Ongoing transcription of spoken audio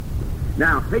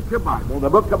Now, take your Bible, the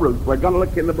book of Ruth. We're going to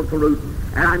look in the book of Ruth,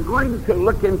 and I'm going to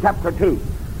look in chapter 2.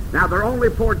 Now, there are only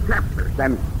 4 chapters,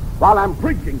 and while I'm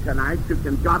preaching tonight, you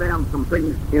can jot down some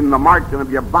things in the margin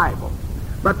of your Bible.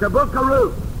 But the book of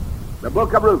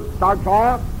Ruth starts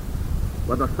off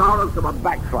with the sorrows of a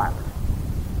backslider.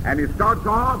 And it starts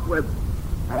off with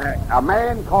a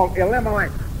man called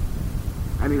Elimelech,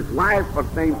 and his wife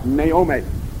was named Naomi.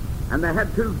 And they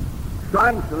had 2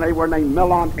 sons, and they were named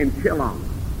Milon and Chilon.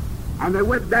 And they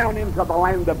went down into the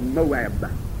land of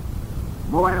Moab.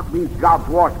 Moab means God's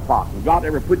wash pot. And God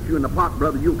ever puts you in the pot,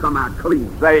 brother, you'll come out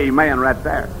clean. Say amen right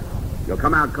there. You'll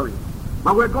come out clean.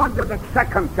 But we're going to the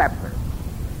 2nd chapter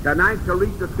tonight to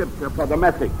read the scripture for the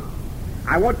message.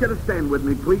 I want you to stand with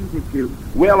me, please, if you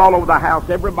will, all over the house.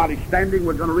 Everybody standing,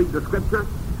 we're going to read the scripture.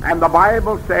 And the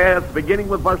Bible says, beginning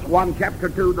with verse 1, chapter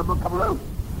 2, the book of Ruth.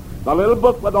 The little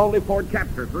book with only 4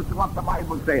 chapters. This is what the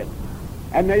Bible says.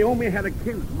 And Naomi had a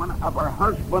kinsman of her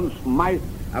husband's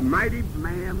a mighty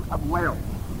man of wealth.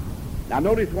 Now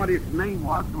notice what his name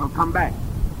was, and we'll come back.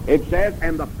 It says,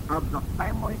 and of the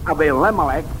family of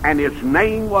Elimelech, and his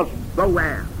name was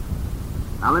Boaz.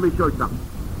 Now let me show you something.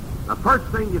 The first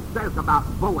thing it says about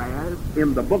Boaz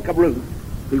in the book of Ruth,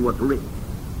 he was rich.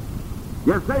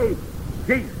 You see,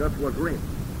 Jesus was rich.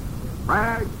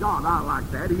 Praise God, I like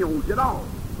that. He owns it all.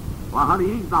 Well,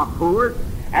 honey, he's not poor.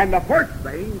 And the first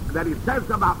thing that he says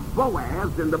about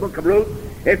Boaz in the book of Ruth,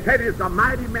 it said he's a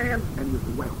mighty man and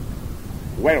he's wealthy.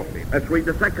 Wealthy. Let's read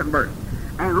the 2nd verse.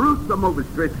 And Ruth the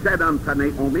Moabitess said unto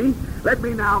Naomi, let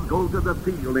me now go to the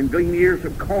field and glean ears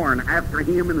of corn after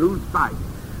him in whose sight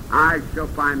I shall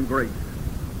find grace.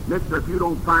 Mister, if you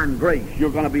don't find grace,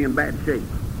 you're going to be in bad shape.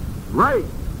 Grace.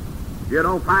 You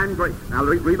don't find grace. Now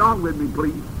read on with me,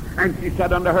 please. And she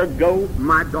said unto her, go,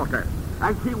 my daughter.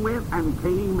 And she went and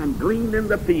came and gleaned in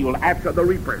the field after the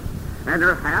reapers. And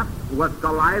her hap was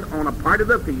to light on a part of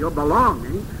the field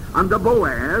belonging unto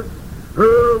Boaz,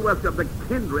 who was of the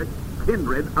kindred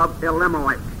of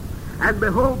Elimelech. And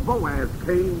behold, Boaz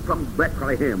came from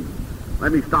Bethlehem.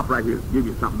 Let me stop right here, give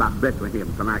you something about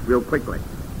Bethlehem tonight real quickly.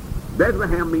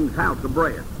 Bethlehem means house of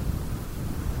bread.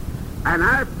 And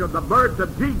after the birth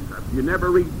of Jesus, you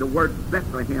never read the word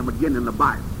Bethlehem again in the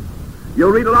Bible. You'll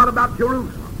read a lot about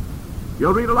Jerusalem.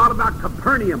 You'll read a lot about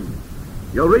Capernaum.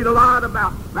 You'll read a lot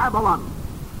about Babylon.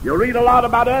 You'll read a lot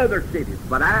about other cities.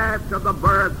 But after the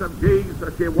birth of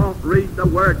Jesus, you won't read the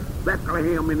word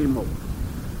Bethlehem anymore.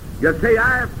 You see,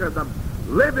 after the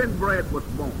living bread was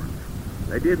born,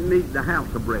 they didn't need the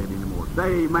house of bread anymore.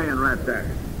 Say amen right there.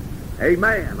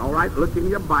 Amen. All right, look in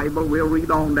your Bible. We'll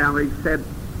read on down there. He said,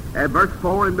 verse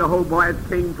 4, and behold, Boaz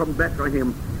came from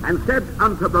Bethlehem and said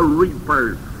unto the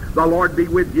reapers, the Lord be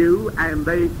with you. And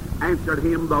they answered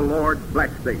him, the Lord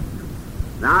bless thee.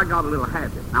 Now, I got a little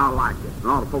habit, and I like it. And a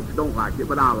lot of folks don't like it,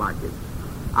 but I like it.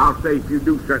 I'll say if you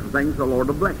do certain things, the Lord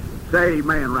will bless you. Say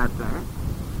amen right there.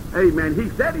 Amen. He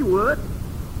said he would.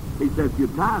 He said if you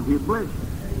tithe, he'd bless you.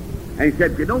 And he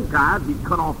said if you don't tithe, he'd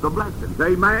cut off the blessings.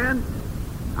 Amen.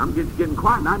 I'm just getting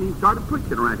quiet now. I need to start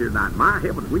preaching right here tonight. My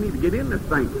heavens, we need to get in this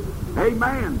thing.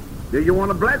 Amen. Do you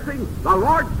want a blessing? The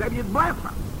Lord said he'd bless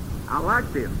us. I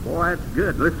like this. Boy, that's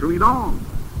good. Let's read on.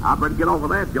 I better get over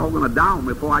that. Y'all going to die on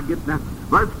me before I get down.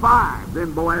 Verse 5,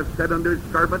 then Boaz said unto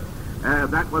his servant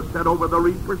that was set over the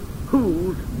reapers,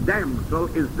 whose damsel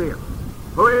is this?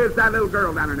 Who is that little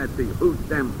girl down in that field? Whose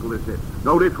damsel is this?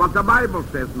 Notice what the Bible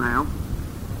says now.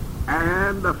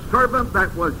 And the servant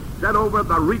that was set over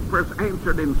the reapers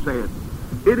answered and said,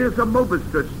 it is a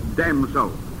Moabitess damsel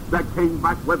that came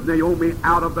back with Naomi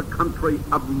out of the country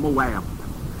of Moab.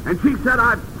 And she said,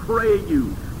 I pray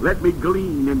you, let me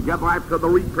glean and gather after the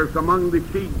reapers among the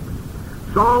sheep.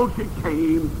 So she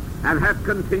came and hath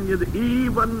continued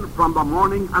even from the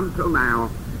morning until now,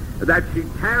 that she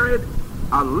tarried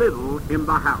a little in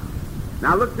the house.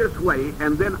 Now look this way,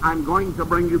 and then I'm going to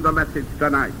bring you the message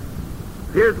tonight.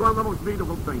 Here's one of the most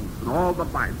beautiful things in all the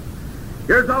Bible.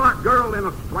 Here's a girl in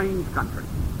a strange country.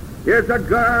 Here's a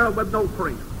girl with no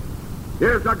friends.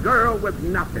 Here's a girl with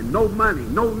nothing, no money,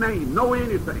 no name, no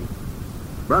anything.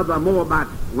 Brother Moabites,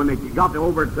 when they got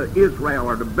over to Israel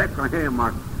or to Bethlehem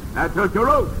or to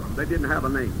Jerusalem, they didn't have a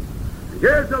name.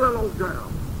 Here's a little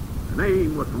girl. Her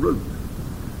name was Ruth.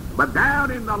 But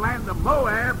down in the land of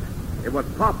Moab, it was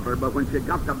popular, but when she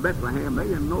got to Bethlehem, they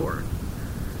didn't know her.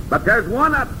 But there's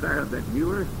one up there that knew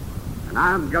her, and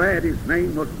I'm glad his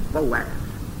name was Boaz.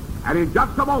 And in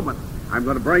just a moment, I'm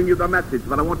going to bring you the message,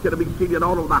 but I want you to be seated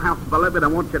all over the house, beloved. I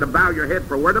want you to bow your head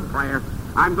for a word of prayer.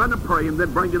 I'm going to pray and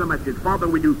then bring you the message. Father,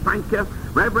 we do thank you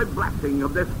for every blessing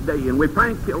of this day, and we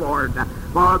thank you, Lord,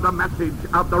 for the message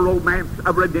of the romance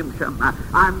of redemption.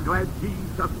 I'm glad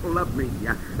Jesus Jesus loved me.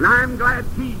 And I'm glad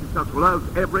Jesus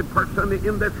loves every person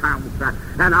in this house.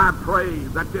 And I pray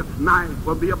that this night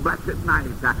will be a blessed night.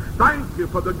 Thank you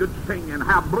for the good singing.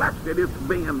 How blessed it's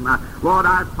been. Lord,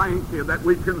 I thank you that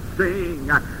we can sing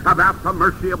about the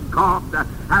mercy of God.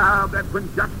 How that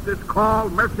when justice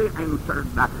called, mercy answered.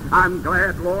 I'm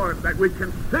glad, Lord, that we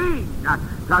can sing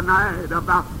tonight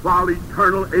about while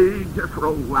eternal ages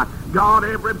roll. God,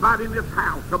 everybody in this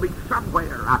house will be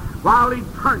somewhere while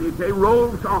eternity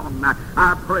rolls on.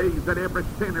 I pray that every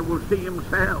sinner will see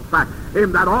himself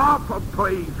in that awful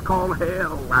place called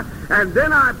hell. And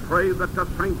then I pray that the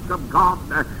saints of God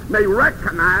may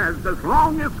recognize as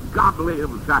long as God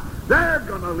lives, they're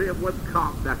going to live with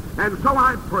God. And so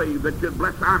I pray that you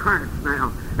bless our hearts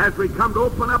now as we come to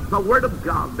open up the Word of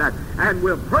God. And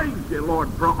we'll praise you, Lord,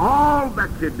 for all that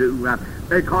you do,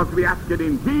 because we ask it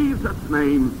in Jesus'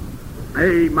 name.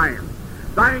 Amen.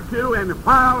 Thank you. And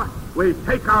while we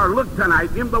take our look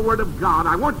tonight in the Word of God,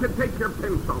 I want you to take your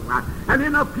pencil, and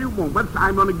in a few moments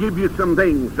I'm going to give you some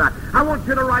things I want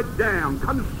you to write down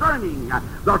concerning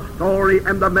the story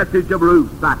and the message of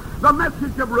Ruth. The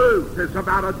message of Ruth is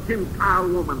about a Gentile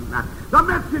woman. The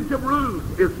message of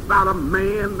Ruth is about a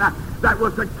man that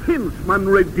was a kinsman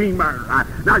redeemer.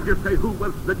 Now you say, who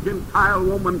was the Gentile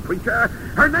woman, preacher?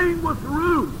 Her name was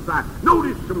Ruth.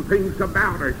 Notice some things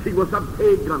about her. She was a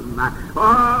pagan.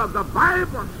 The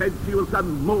Bible said she was a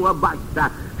Moabite.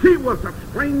 She was a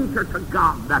stranger to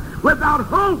God, without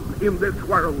hope in this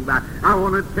world. I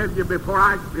want to tell you, before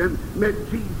I met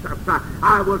Jesus,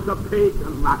 I was a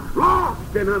pagan,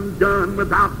 lost and undone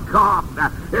without God.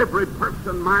 Every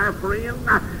person, my friend,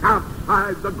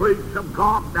 outside the grace of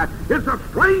God is a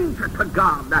stranger to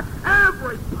God.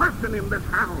 Every person in this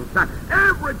house,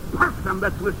 every person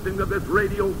that's listening to this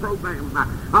radio program,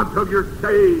 until you're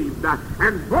saved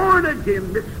and born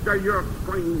again, mister, you're a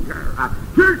stranger.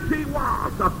 Here she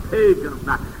was, a pagan,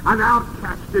 an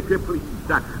outcast, if you please.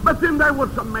 But then there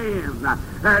was a man,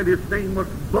 and his name was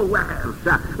Boaz.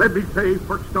 Let me say,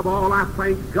 first of all, I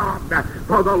thank God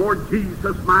for the Lord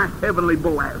Jesus, my heavenly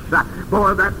Boaz.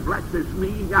 Boy, that blesses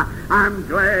me. I'm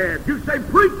glad. You say,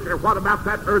 preacher, what about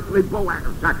that earthly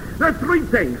Boaz? There are three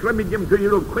things. Let me give them to you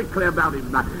real quickly about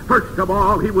him. First of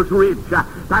all, he was rich.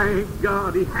 Thank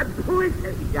God he had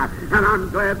plenty. And I'm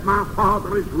glad my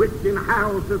father is rich in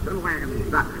houses and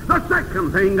lands. The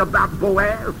second thing about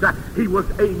Boaz, he was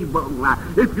able.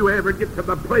 If you ever get to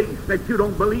the place that you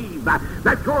don't believe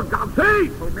that your God's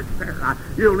able, mister,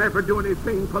 you'll never do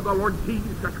anything for the Lord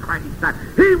Jesus Christ.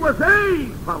 He was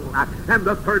able. And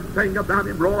the third thing about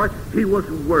him, Roy, he was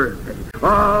worthy.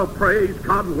 Oh, praise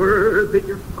God, worthy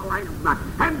is the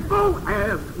Lamb. And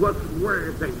Boaz was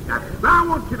worthy. Now I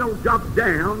want you to jot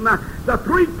down the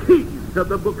three keys of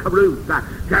the book of Ruth.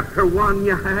 Chapter 1,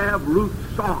 you have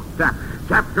Ruth sought.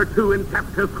 Chapter 2 and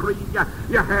chapter 3,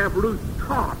 you have Ruth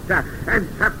taught. And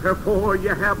chapter 4, you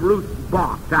have Ruth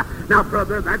bought. Now,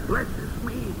 brother, that blesses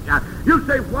me. You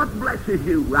say, what blesses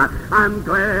you? I'm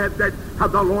glad that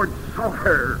the Lord sought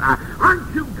her.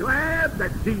 Aren't you glad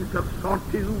that Jesus sought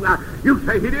you? You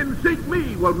say, he didn't seek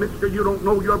me. Well, mister, you don't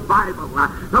know your Bible.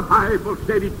 The Bible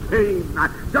said he came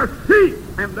to seek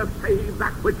and to save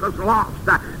that which was lost.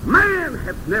 Man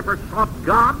has never sought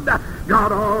God.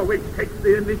 God always takes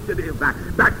the initiative.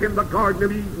 Back in the Garden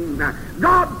of Eden,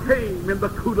 God came in the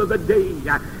cool of the day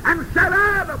and said,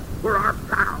 Adam, where art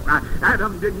thou?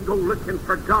 Adam didn't go looking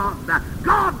for God.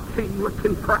 God came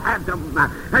looking for Adam.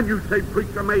 And you say,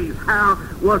 preacher Mays, how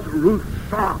was Ruth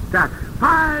sought?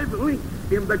 5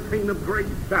 links in the chain of grace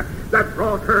that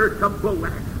brought her to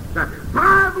Boaz.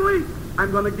 5 links.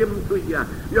 I'm going to give them to you.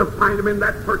 You'll find them in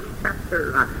that first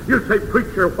chapter. You say,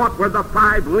 preacher, what were the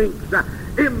 5 links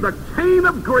in the chain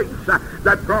of grace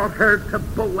that brought her to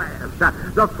Boaz?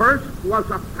 The first was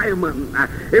a famine.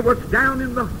 It was down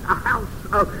in the house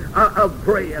of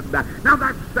bread. Now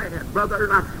that's sad, brother,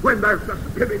 when there's a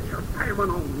spiritual famine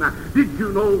on. Did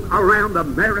you know around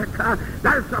America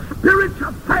there's a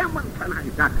spiritual famine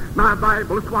tonight? My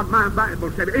Bible is what my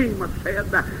Bible said. Amos said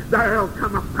there'll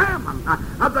come a famine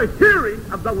of the hearing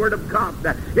of the Word of God.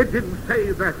 It didn't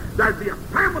say that there'd be a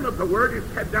famine of the Word. It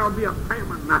said there'll be a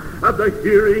famine of the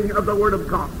hearing of the Word of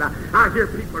God. I hear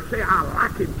people say, I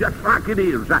like it just like it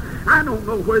is. I don't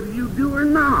know whether you do or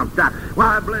not.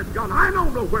 Why, bless God, I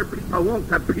don't know where people want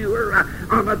the pure,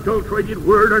 unadulterated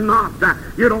Word or not.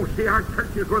 You don't see our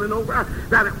churches running over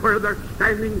that where they're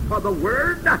standing for the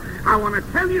Word. I want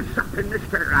to tell you something,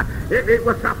 mister. It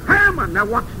was a famine. Now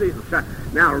watch this.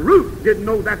 Now, Ruth didn't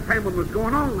know that famine was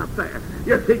going on up there.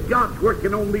 You see, God's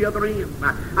working on the other end.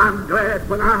 I'm glad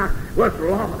when I was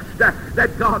lost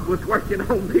that God was working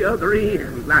on the other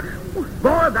end.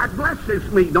 Boy, that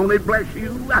blesses me. Don't it bless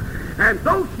you? And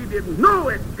though she didn't know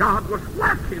it, God was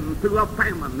working through a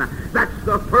famine. That's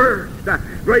the first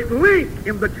great link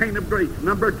in the chain of grace.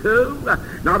 Number two,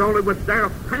 not only was there a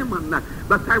famine,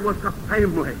 but there was a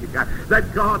family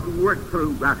that God worked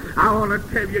through. I want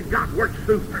to tell you, God works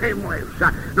through families.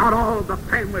 Not all the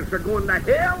families are going to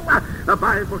hell. The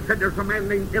Bible said there's a man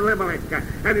named Elimelech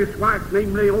and his wife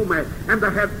named Naomi, and they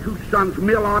had two sons,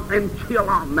 Milon and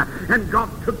Chilon. And God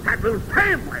took that little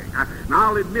family. Now,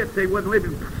 I'll admit they wasn't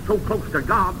living so close to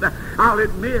God. I'll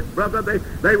admit, brother,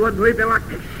 they wasn't living like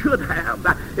they should have.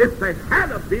 If they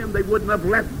had have been, they wouldn't have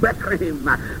left Bethlehem.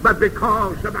 But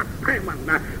because of a famine,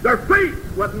 their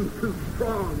faith wasn't too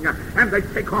strong, and they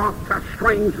take off to a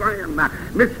strange land.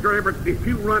 Mr. Everett, if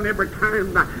you run every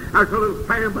time there's a little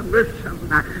famine, listen,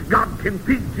 God can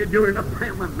feed you during a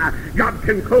famine. God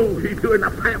can clothe you during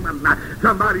a famine.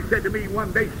 Somebody said to me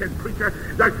one day, said, preacher,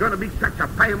 there's going to be such a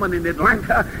famine in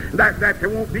Atlanta that there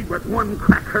won't be but one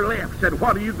cracker left. Said,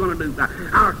 what are you going to do?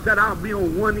 I said, I'll be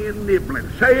on one end nibbling.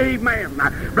 Say amen.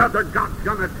 Brother, God's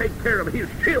going to take care of his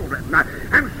children.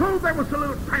 And so there was a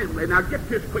little family. Now get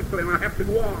this quickly, and I have to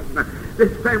go on.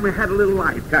 This family had a little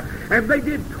light, and they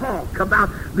did talk about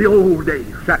the old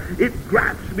days. It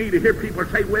gripes me to hear people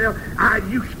say, well, I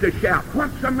used to shout.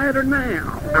 What's the matter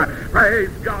now? Praise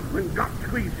God, when God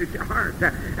squeezes your heart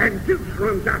and juice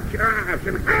runs out your eyes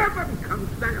and heaven comes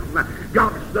down.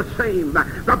 God's the same.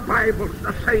 The Bible's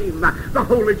the same. The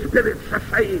Holy Spirit's the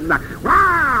same.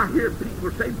 Why, I hear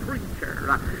people say,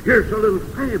 preacher, here's a little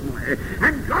family,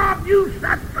 and God used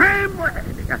that family.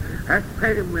 That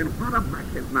family, and what a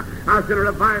blessing. I was in a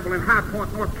revival in High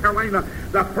Point, North Carolina,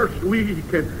 the first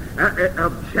week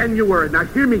of January. Now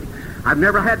hear me, I've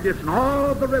never had this in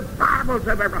all the revivals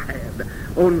I've ever had.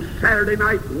 On Saturday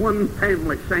night, one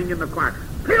family sang in the choir.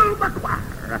 Fill the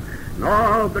choir. And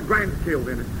all the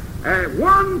grandchildren.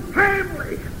 One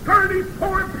family,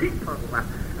 34 people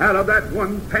out of that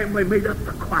one family made up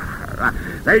the choir.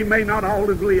 They may not all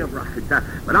have lived right,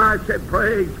 but I said,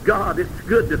 praise God, it's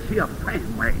good to see a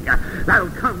family that'll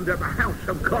come to the house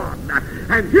of God.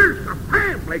 And here's a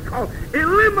family called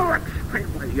Elimelech's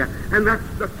family, and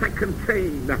that's the second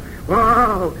chain.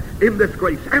 Oh, in this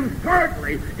grace. And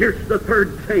thirdly, here's the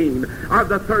third chain, or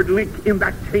the third link in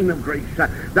that chain of grace.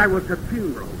 There was a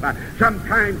funeral.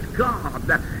 Sometimes God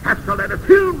has to let a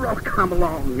funeral come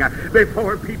along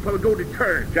before people go to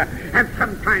church. And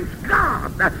sometimes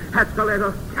God has to let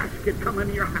a casket come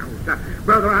into your house.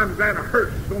 Brother, I'm glad a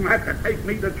hearse don't have to take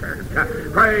me to church.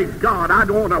 Praise God, I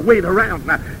don't want to wait around.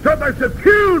 So there's a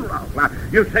funeral.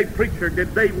 You say, preacher,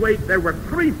 did they wait? There were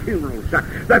three funerals.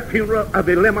 The funeral of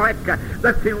Elimelech,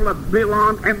 the funeral of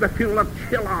Milon, and the funeral of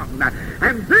Chilon.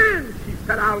 And then she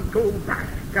said, I'll go back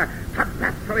to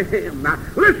Bethlehem. Now,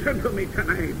 listen to me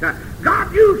tonight.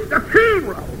 God used the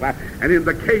funeral. And in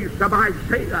the case of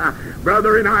Isaiah,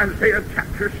 brother, in Isaiah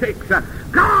chapter 6,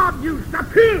 God used the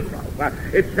funeral.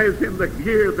 It says, in the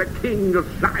year the king of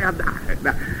Zion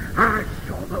died, I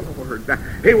saw the Lord.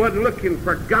 He wasn't looking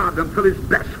for God until his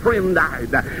best friend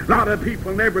died. A lot of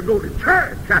people never go to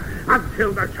church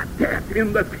until there's a death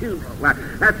in the funeral.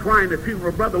 That's why in the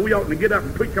funeral, brother, we ought to get up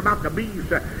and preach about the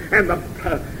bees and the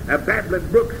babbling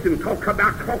brooks and talk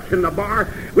about crossing the bar.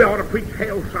 We ought to preach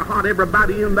hell so hot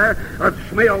everybody in there would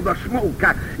smell the smoke.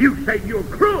 You say you're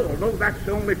cruel. No, that's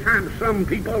the only time some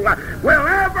people will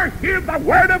ever hear the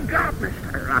word of God,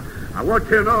 mister. I want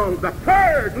you to know the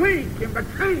third link in the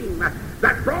chain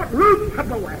that brought Ruth to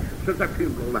Boaz to the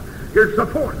funeral. Here's the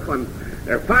fourth one.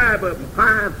 There are five of them.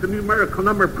 Five's the numerical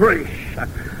number of grace.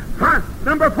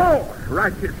 Number 4.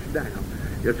 Write this down.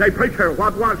 You say, preacher,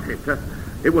 what was it?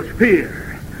 It was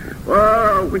fear.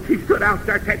 Oh, when she stood out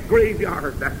there at that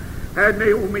graveyard, and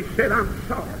Naomi said, I'm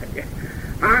sorry.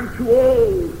 I'm too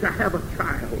old to have a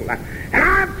child. And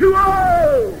I'm too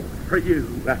old for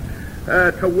you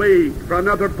to wait for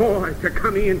another boy to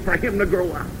come in, for him to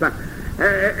grow up.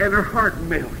 And her heart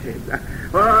melted.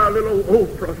 Oh, little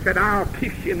Oprah said, I'll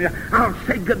kiss you and I'll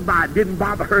say goodbye. It didn't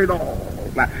bother her at all.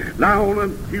 Now,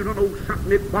 you don't know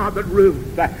something, it bothered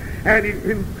Ruth. And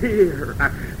in fear,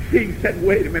 she said,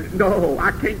 wait a minute, no,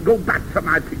 I can't go back to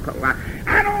my people.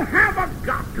 I don't have a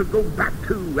God to go back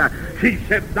to. She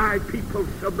said, thy people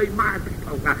shall be my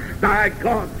people. Thy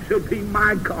God shall be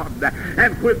my God.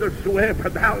 And whithersoever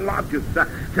thou lodgest,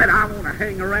 said, I want to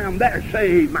hang around there.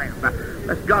 Say amen.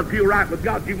 Let's God feel right with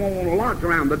God. You won't want to lodge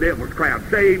around the devil's crowd.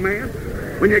 Say amen.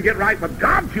 When you get right with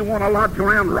God, you want to lodge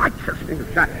around righteousness.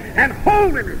 and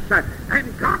holiness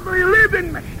and godly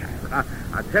living, mister.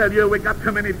 I tell you, we got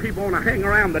too many people want to hang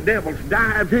around the devil's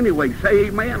dives anyway. Say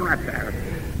amen right there.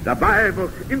 The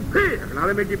Bible's in fear. Now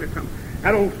let me give you something.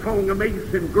 That old song,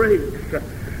 Amazing Grace.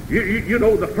 You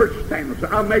know the first stanza,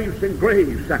 Amazing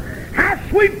Grace. How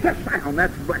sweet the sound,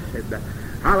 that's blessed.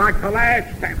 I like the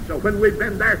last stanza, when we've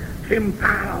been there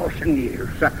 10,000 years.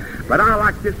 But I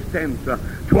like this stanza.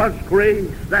 'Twas grace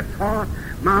that taught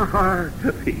my heart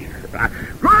to fear.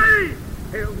 Grace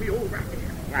held me over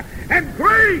hell, and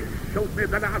grace showed me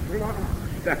that I was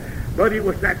lost. But it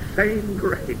was that same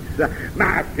grace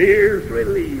my fears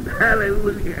relieved.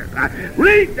 Hallelujah.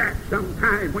 Read that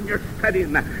sometime when you're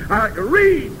studying.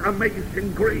 Read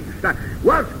Amazing Grace.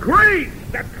 Was grace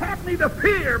that taught me to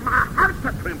fear, my heart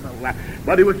to tremble.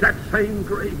 But it was that same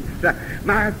grace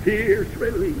my fears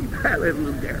relieved.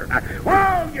 Hallelujah.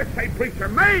 Oh, you say, preacher,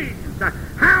 amazed.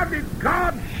 How did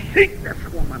God seek this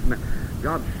woman?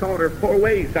 God sought her 4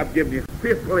 ways. I've given you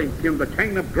 5th link in the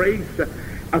chain of grace.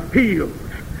 A field.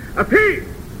 A field.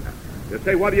 You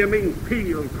say, what do you mean,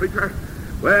 field, preacher?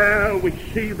 Well, we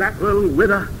see that little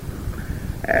widow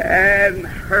and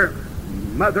her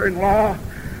mother-in-law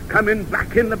coming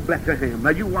back into Bethlehem. Now,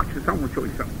 you watch this. I'm going to show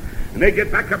you something. And they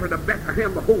get back over to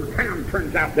Bethlehem. The whole town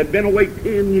turns out they've been away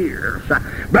 10 years.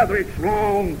 Brother, it's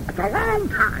long. It's a long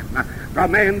time for a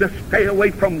man to stay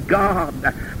away from God,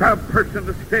 for a person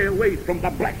to stay away from the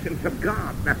blessings of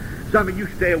God. Some of you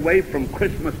stay away from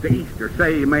Christmas to Easter.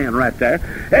 Say amen right there.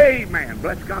 Amen.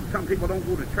 Bless God, some people don't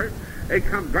go to church. They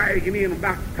come dragging in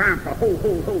about time for ho,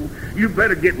 ho, ho. You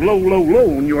better get low, low, low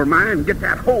in your mind. Get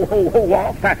that ho, ho, ho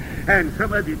off. And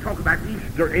some of you talk about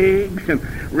Easter eggs and,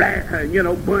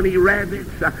 bunny rabbits.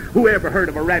 Who ever heard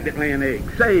of a rabbit laying egg?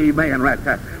 Say amen right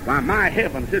there. Why, my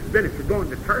heavens, it's better for going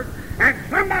to church. And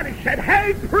somebody said,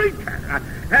 hey, preacher,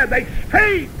 they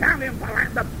stayed down in the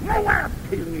land of Moab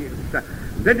 10 years.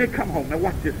 Then they come home. Now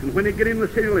watch this. And when they get in the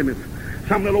city limits,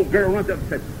 some little girl runs up and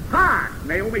said, hi,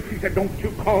 Naomi. She said, don't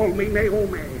you call me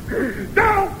Naomi.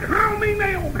 Don't call me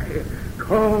Naomi.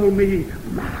 Call me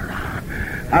Mara.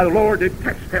 The Lord had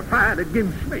testified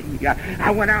against me. I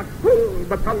went out full,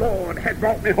 but the Lord had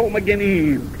brought me home again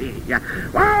empty.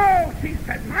 Oh, she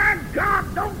said, my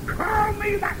God, don't call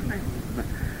me that name.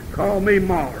 Call me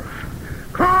Mara.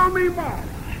 Call me Mara.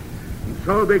 And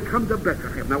so they come to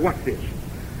Bethlehem. Now watch this.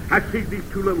 I see these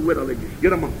 2 little widow ladies. Get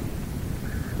them on.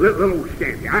 Little old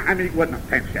shanty. I mean, it wasn't a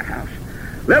fancy house.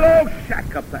 Little old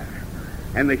shack up there.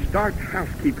 And they start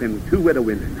housekeeping, 2 widow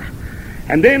women.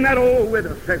 And then that old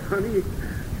widow says, honey,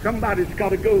 somebody's got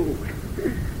to go.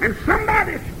 And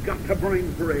somebody's got to bring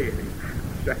bread.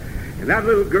 And that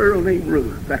little girl named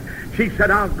Ruth, she said,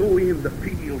 I'll go in the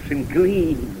fields and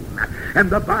glean. And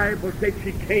the Bible said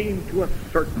she came to a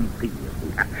certain field.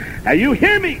 Now, you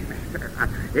hear me, mister?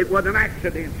 It was an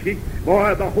accident.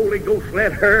 The Holy Ghost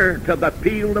led her to the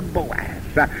field of Boaz.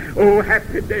 Oh,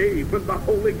 happy day when the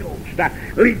Holy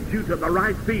Ghost leads you to the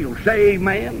right field. Say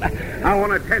amen. I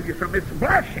want to tell you something. It's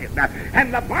blessed.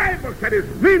 And the Bible said,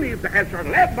 as many as are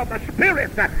led by the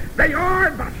Spirit, they are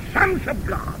the sons of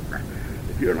God.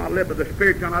 If you're not led by the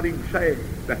Spirit, you're not even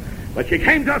saved. But she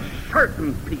came to a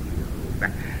certain field.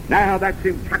 Now, that's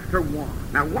in chapter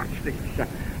 1. Now, watch this.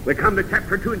 We come to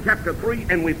chapter 2 and chapter 3,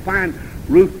 and we find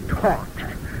Ruth taught.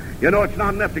 You know, it's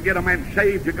not enough to get a man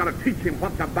saved. You've got to teach him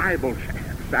what the Bible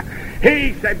says.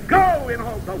 He said, go in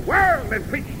all the world and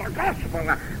preach the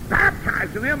gospel,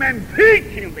 baptizing them and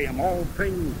teaching them all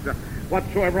things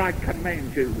whatsoever I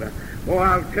command you. Boy,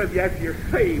 I'll tell you, as you're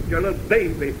saved, you're a little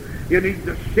baby, you need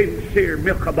the sincere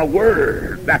milk of the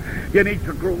Word. You need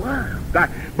to grow up.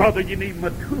 Brother, you need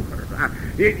mature.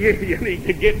 You need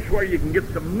to get to where you can get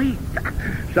some meat.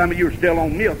 Some of you are still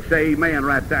on milk. Say amen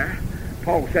right there.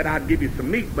 Paul said, I'd give you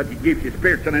some meat, but he gives you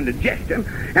spiritual indigestion,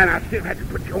 and I still had to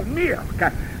put you on milk.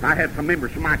 I had some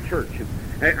members of my church,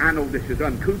 and I know this is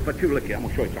uncouth, but you look here, I'm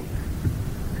going to show you something.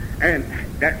 And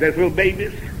there's little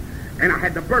babies, and I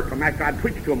had to burp them after I'd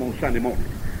preach to them on Sunday morning.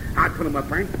 I'd put them up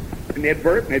there, and they'd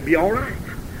burp, and they'd be all right.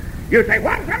 You say,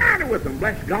 what's the matter with them?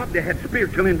 Bless God, they had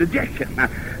spiritual indigestion.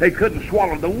 They couldn't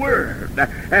swallow the Word.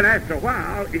 And after a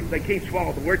while, if they can't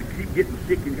swallow the Word, they keep getting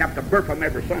sick, and you have to burp them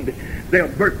every Sunday. They'll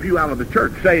burp you out of the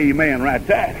church. Say amen right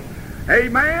there.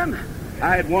 Amen.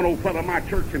 I had one old fellow in my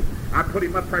church, and I put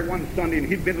him up there one Sunday, and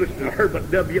he'd been listening to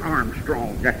Herbert W.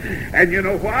 Armstrong. And you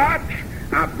know what?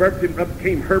 I burped him, up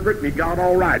came Herbert, and he got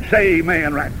all right. Say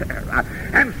amen right there.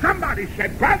 And somebody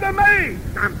said, Brother Mays,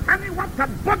 I'm telling you what the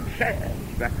book says.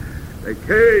 They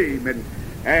came,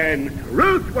 and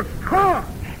Ruth was taught.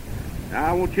 Now,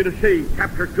 I want you to see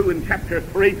chapter 2 and chapter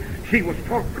 3. She was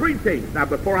taught 3 things. Now,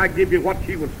 before I give you what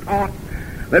she was taught,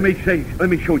 let me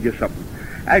show you something.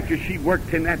 after she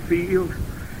worked in that field.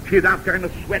 She was out there and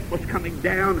the sweat was coming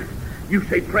down. You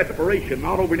say perspiration,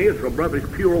 not over in Israel, brother,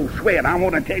 it's pure old sweat. I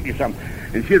want to tell you something.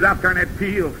 And she was out there in that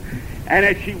field, and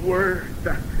as she worked,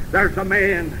 there's a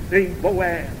man named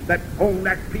Boaz that owned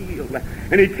that field,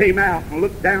 and he came out and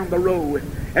looked down the road.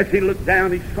 As he looked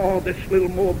down, he saw this little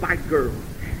Moabite girl,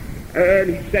 and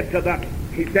he said to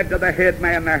the head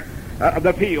man there of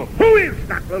the field, "Who is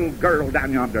that little girl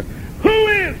down yonder? Who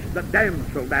is the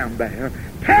damsel down there?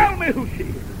 Tell me who she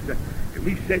is." And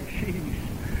he said, "She's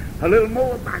a little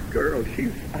Moabite girl.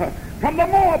 She's from the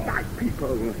Moabite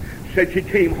people." Said she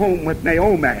came home with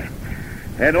Naomi.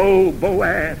 And old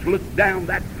Boaz looked down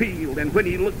that field, and when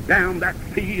he looked down that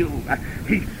field,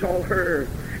 he saw her,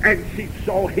 and she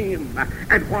saw him,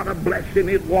 and what a blessing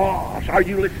it was. Are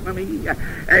you listening to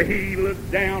me? He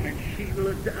looked down, and she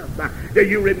looked up. Do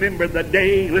you remember the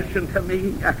day, listen to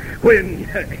me, when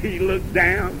he looked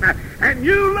down, and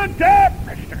you looked up,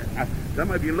 mister? Some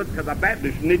of you looked to the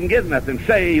Baptist and didn't get nothing.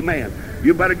 Say amen.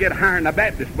 You better get higher than the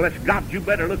Baptist. Bless God, you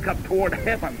better look up toward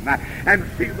heaven and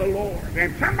see the Lord.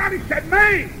 And somebody said,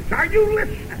 "Mames, are you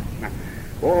listening?"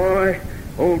 Boy,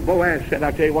 old Boaz said,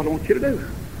 "I'll tell you what I want you to do."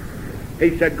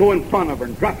 He said, "Go in front of her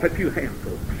and drop a few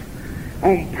handfuls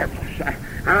on purpose."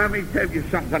 Let me tell you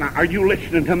something. Are you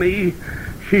listening to me?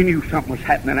 She knew something was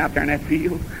happening out there in that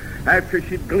field. After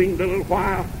she'd gleaned a little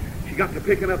while, she got to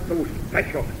picking up those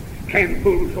special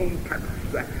handfuls on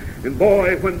purpose. And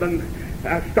boy, when the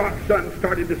sun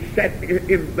started to set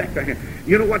in Bethlehem,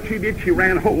 you know what she did? She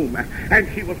ran home, and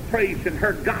she was praising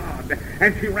her God,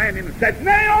 and she ran in and said,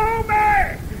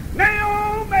 "Naomi!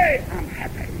 Naomi!" I'm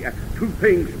happy. Two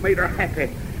things made her happy.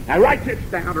 Now write this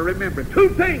down to remember. Two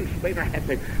things made her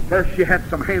happy. First, she had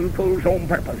some handfuls on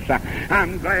purpose.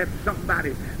 I'm glad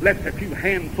somebody left a few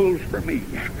handfuls for me.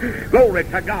 Glory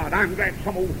to God. I'm glad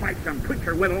some old-fashioned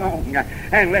preacher went along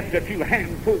and left a few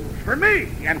handfuls for me.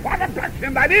 And what a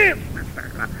blessing that is, mister.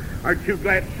 Aren't you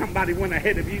glad somebody went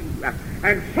ahead of you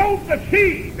and sowed the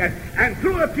seed and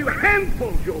threw a few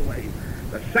handfuls your way?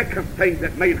 The second thing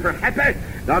that made her happy,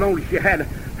 not only she had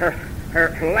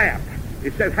her lap,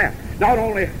 it says half, not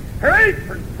only her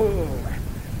apron full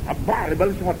of barley, but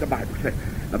listen to what the Bible said.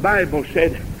 The Bible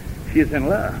said she is in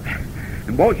love.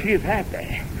 And boy, she is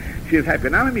happy. She is happy.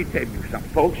 Now let me tell you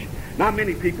something, folks. Not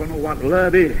many people know what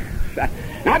love is.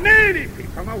 Not many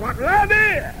people know what love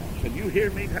is. And you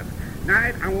hear me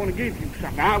tonight, I want to give you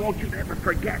something. I want you to never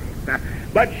forget it.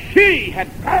 But she had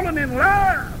fallen in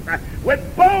love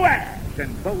with Boaz,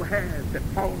 and Boaz had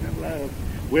fallen in love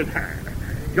with her.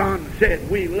 John said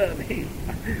we love him,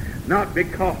 not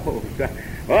because,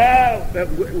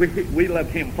 we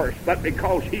loved him first, but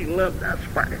because he loved us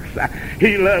first.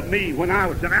 He loved me when I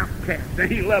was an outcast,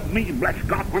 and he loved me, bless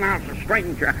God, when I was a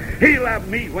stranger. He loved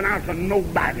me when I was a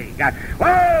nobody.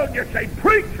 Oh, you say,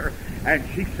 "Preacher," and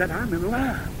she said, "I'm in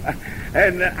love."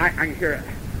 And I can hear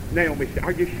Naomi say,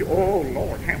 "Are you sure?" "Oh,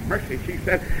 Lord, have mercy." She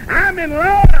said, "I'm in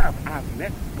love. I've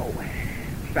met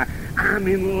Boaz. I'm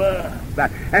in love."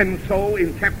 And so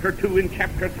in chapter 2 and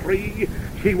chapter 3,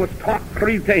 she was taught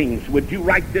three things. Would you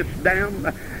write this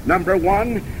down? Number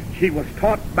one, she was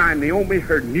taught by Naomi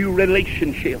her new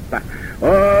relationship.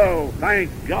 Oh, thank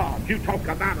God. You talk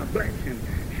about a blessing.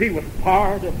 She was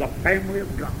part of the family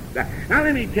of God. Now,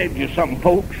 let me tell you something,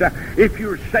 folks. If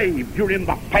you're saved, you're in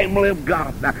the family of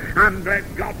God. I'm glad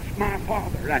God's my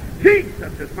Father.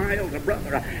 Jesus is my elder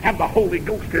brother. And the Holy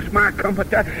Ghost is my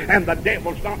comforter. And the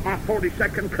devil's not my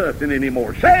 42nd cousin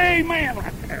anymore. Say amen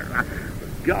right there.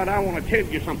 God, I want to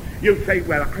tell you something. You say,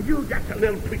 "Well, are you just a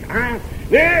little preacher?"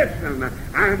 Listen,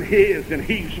 I'm his and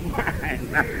he's mine.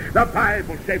 The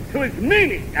Bible said, "To as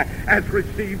many as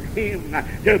received him,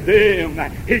 to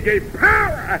them he gave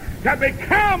power to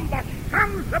become the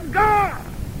sons of God."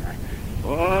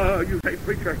 Oh, you say,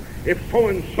 "Preacher, if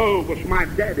so-and-so was my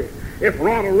daddy, if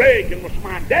Ronald Reagan was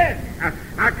my daddy,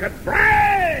 I could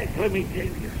brag." Let me tell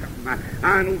you something.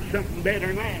 I know something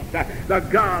better than that. The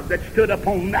God that stood up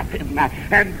on nothing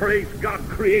and praise God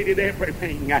created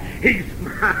everything. He's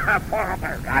my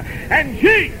Father. And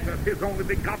Jesus, his only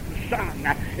begotten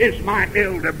Son, is my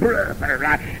elder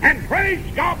brother. And praise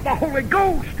God, the Holy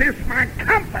Ghost is my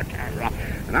comforter.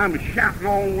 And I'm shouting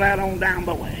all that on down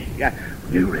the way.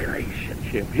 New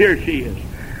relationship. Here she is.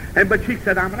 But she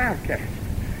said, "I'm an outcast."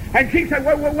 And she said,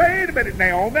 well, wait a minute,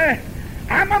 Naomi.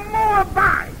 I'm a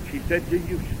Moabite. She said, "You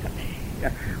used to be."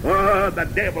 Oh, the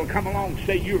devil come along and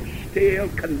say, "You're still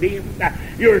condemned.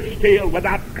 You're still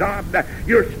without God.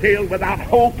 You're still without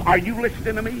hope." Are you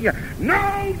listening to me?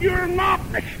 No, you're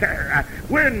not, mister.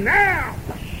 We're now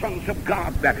the sons of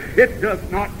God. It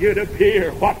does not yet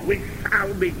appear what we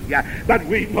shall be, but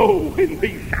we know when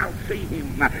we shall see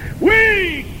him,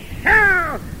 we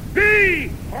shall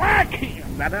be like him.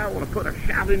 That I want to put a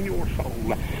shout in your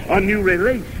soul. A new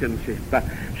relationship.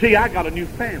 See, I got a new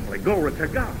family. Glory to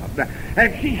God.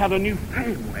 And she had a new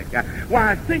family.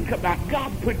 Why, think about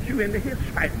God put you into his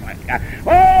family.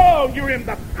 Oh, you're in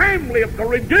the family of the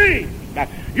redeemed.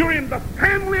 You're in the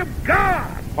family of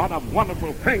God. What a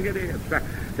wonderful thing it is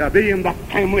to be in the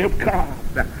family of God.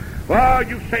 Well,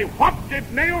 you say, what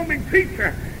did Naomi teach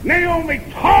her? Naomi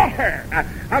taught her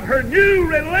of her new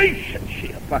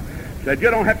relationship. Said,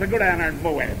 you don't have to go down there and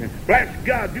Moab. Bless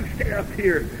God, you stay up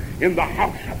here in the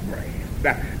house of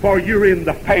bread. For you're in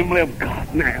the family of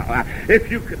God now.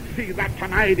 If you could see that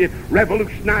tonight, it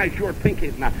revolutionized your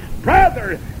thinking.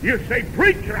 Brother, you say,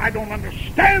 preacher, I don't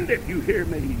understand it. You hear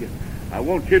me? I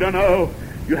want you to know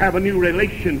you have a new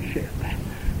relationship.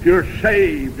 If you're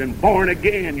saved and born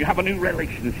again, you have a new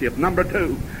relationship. Number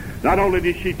two, not only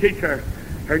did she teach her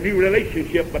new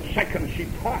relationship, but second, she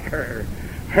taught her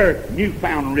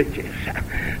newfound riches.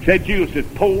 Said you was as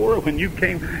poor when you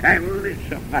came, and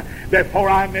listen, before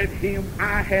I met him,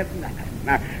 I had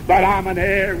nothing. But I'm an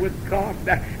heir with God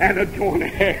and a joint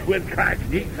heir with Christ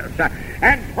Jesus.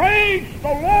 And praise the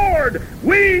Lord,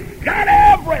 we've got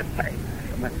everything.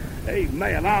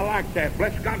 Amen. I like that.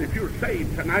 Bless God, if you're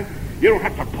saved tonight, you don't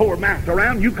have to pour mouth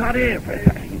around. You got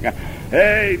everything.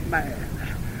 Amen.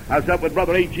 I was up with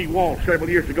Brother A.G. Walsh several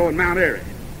years ago in Mount Airy.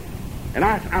 And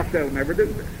I seldom never do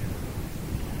this.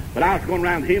 But I was going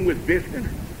around him with visiting,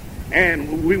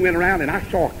 and we went around, and I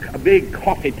saw a big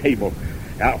coffee table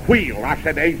wheel. I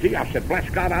said to A.G., I said, bless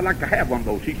God, I'd like to have one of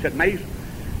those. He said, Mace,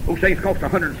 those things cost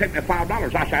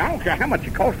 $175. I said, I don't care how much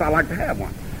it costs, I'd like to have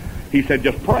one. He said,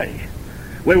 just pray.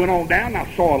 We went on down, and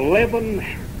I saw 11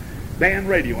 band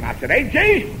radio, and I said,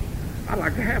 A.G., I'd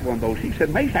like to have one of those. He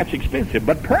said, Mace, that's expensive,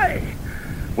 but pray.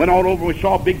 Went on over, we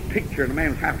saw a big picture in a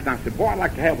man's house, and I said, boy, I'd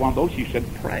like to have one of those. He said,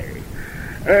 pray.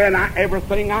 And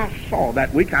everything I saw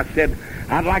that week, I said,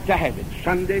 I'd like to have it.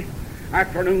 Sunday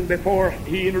afternoon before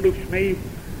he introduced me,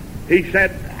 he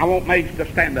said, I want Mace to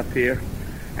stand up here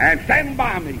and stand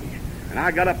by me. And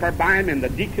I got up there by him, and the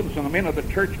deacons and the men of the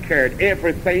church carried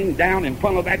everything down in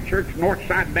front of that church,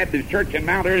 Northside Baptist Church in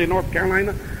Mount Airy, North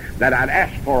Carolina, that I'd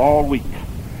asked for all week.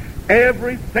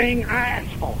 Everything I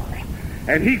asked for.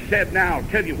 And he said, now, I'll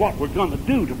tell you what we're going to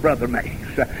do to Brother Mace.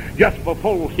 Just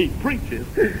before he preaches,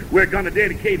 we're going to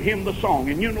dedicate him the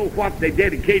song. And you know what they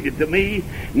dedicated to me?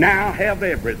 Now have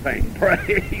everything.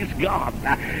 Praise God.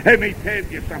 Let me tell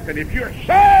you something. If you're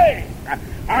saved,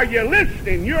 are you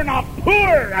listening? You're not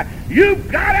poor.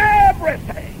 You've got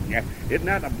everything. Isn't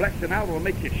that a blessing? I will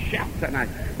make you shout tonight.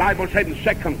 The Bible said in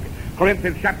 2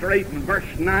 Corinthians chapter 8 and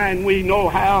verse 9, we know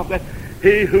how that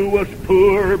he who was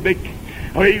poor became,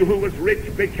 he who was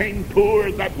rich became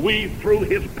poor, that we through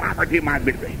his poverty might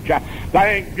be rich.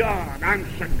 Thank God. I'm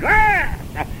so glad.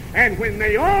 And when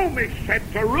Naomi said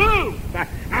to Ruth,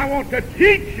 I want to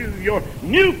teach you your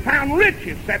newfound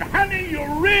riches, said, honey,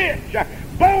 you're rich.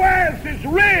 Boaz is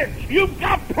rich. You've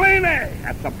got plenty.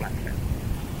 That's a blessing.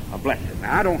 A blessing.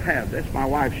 Now, I don't have this. My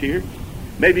wife's here.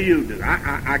 Maybe you do.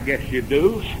 I guess you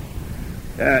do.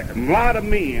 A lot of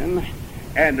men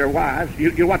and their wives, you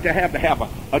know what they have? They have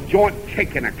a joint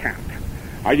checking account.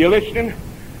 Are you listening?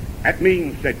 That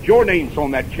means that your name's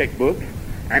on that checkbook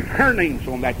and her name's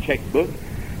on that checkbook,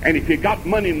 and if you got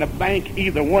money in the bank,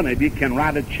 either one of you can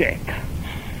write a check.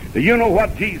 Do you know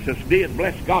what Jesus did,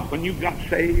 bless God, when you got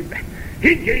saved?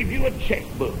 He gave you a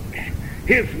checkbook.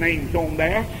 His name's on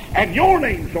there, and your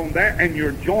name's on there, and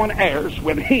you're joint heirs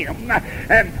with him.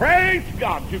 And praise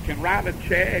God, you can write a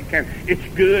check, and it's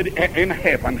good in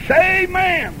heaven. Say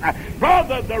amen.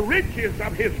 Brother, the riches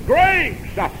of his grace.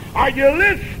 Are you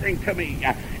listening to me?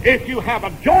 If you have a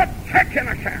joint checking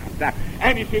account,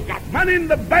 and if you've got money in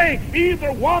the bank,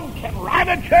 either one can write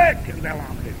a check and they'll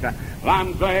honor it. Well,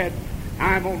 I'm glad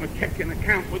I'm on a checking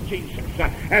account with Jesus.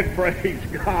 And praise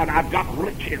God, I've got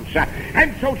riches.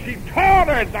 And so she taught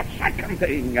her the second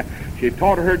thing. She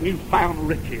taught her newfound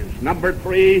riches. Number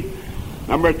three,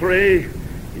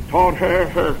 he taught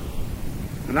her,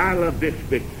 and I love this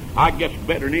bit, I guess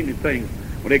better than anything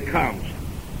when it comes.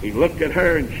 He looked at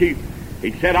her and he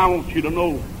said, I want you to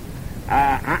know,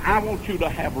 I want you to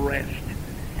have rest.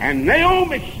 And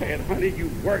Naomi said, honey,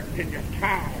 you've worked and you're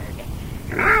tired.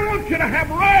 And I want you to have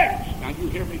rest. Now, you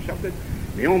hear me something?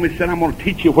 Naomi said, I'm going to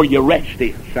teach you where your rest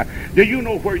is. Do you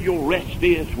know where your rest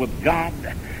is with God?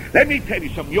 Let me tell you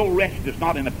something. Your rest is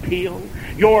not in a pill.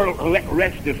 Your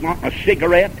rest is not in a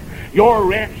cigarette. Your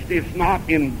rest is not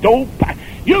in dope.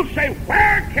 You say,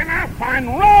 where can I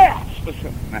find rest?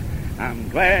 Listen, I'm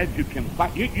glad you can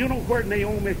find. You know where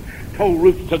Naomi told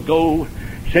Ruth to go?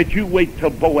 Said, you wait till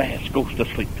Boaz goes to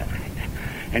sleep tonight.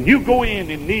 And you go in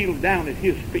and kneel down at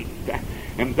his feet.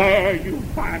 And there you'll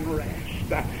find rest.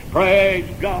 Praise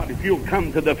God, if you'll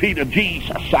come to the feet of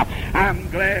Jesus. I'm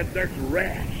glad there's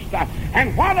rest.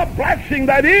 And what a blessing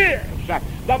that is.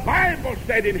 The Bible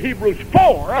said in Hebrews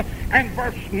 4 and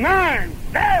verse 9,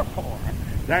 therefore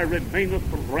there remaineth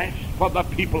rest for the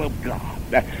people of God.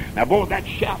 Now, boy, that's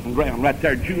shouting ground right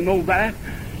there. Did you know that?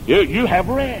 You have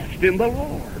rest in the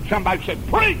Lord. Somebody said,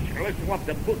 preacher, listen what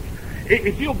the book.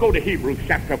 If you'll go to Hebrews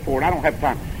chapter 4, I don't have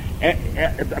time.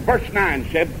 Verse 9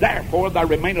 said, therefore there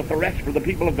remaineth the rest for the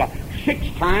people of God. 6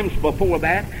 times before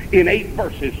that, in 8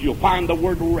 verses, you'll find the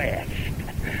word rest.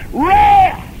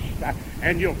 Rest!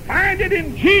 And you'll find it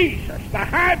in Jesus, the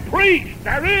high priest.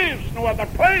 There is no other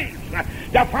place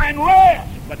to find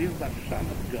rest but in the Son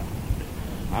of God.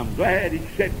 I'm glad he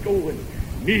said, go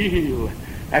and kneel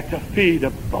at the feet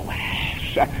of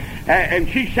Boaz. And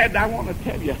she said, I want to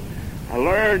tell you, I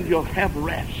learned you'll have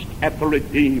rest at the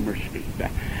Redeemer's feet.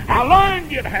 I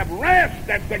learned you'd have rest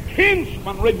at the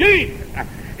kinsman Redeemer.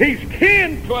 He's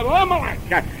kin to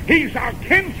Elimelech. He's our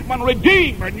kinsman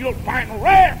Redeemer, and you'll find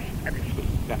rest at his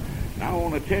feet. Now, I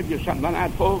want to tell you something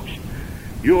tonight, folks.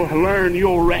 You'll learn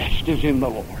your rest is in the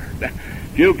Lord.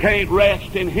 If you can't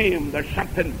rest in him, there's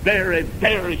something very,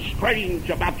 very strange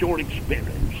about your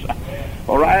experience.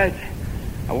 All right?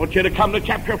 I want you to come to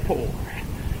chapter 4.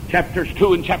 Chapters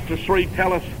 2 and chapter 3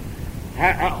 tell us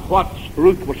what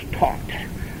Ruth was taught.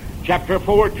 Chapter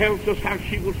 4 tells us how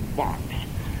she was bought.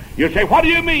 You say, what do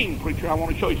you mean, preacher? I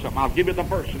want to show you something. I'll give you the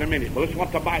verse in a minute. But listen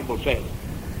what the Bible says.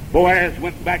 Boaz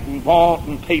went back and bought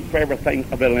and paid for everything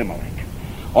of Elimelech.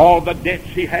 All the debts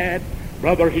he had,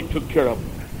 brother, he took care of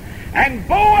them. And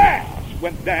Boaz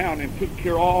went down and took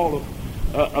care of all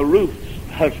of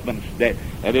Ruth's husband's debt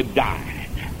that had died.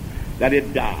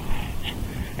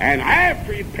 And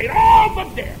after he paid all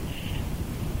the debts,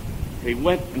 he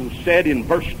went and said in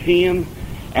verse 10,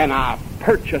 and I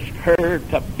purchased her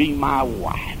to be my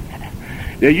wife.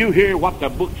 Do you hear what the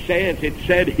book says? It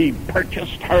said he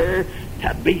purchased her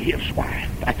to be his wife.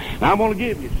 Now, I'm going to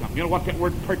give you something. You know what that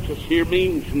word purchase here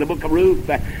means in the book of Ruth?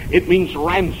 It means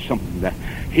ransomed.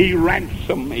 He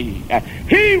ransomed me.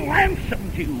 He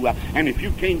ransomed you. And if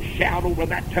you can't shout over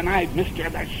that tonight, mister,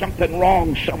 there's something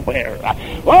wrong somewhere.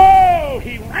 Oh,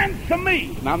 he ransomed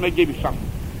me. Now, I'm going to give you something.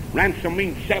 Ransom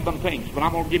means 7 things, but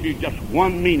I'm going to give you just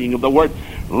one meaning of the word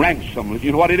ransom.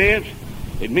 You know what it is?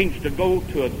 It means to go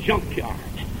to a junkyard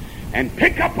and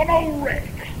pick up an old wreck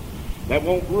that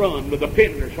won't run with the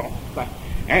fenders off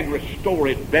and restore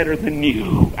it better than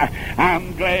new.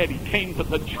 I'm glad he came to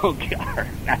the junkyard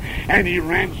and he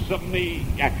ransomed me.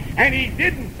 And he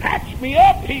didn't patch me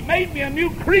up. He made me a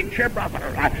new creature, brother.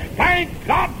 Thank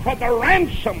God for the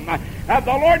ransom of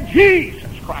the Lord Jesus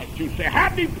Christ. You say, how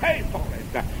did he pay for it?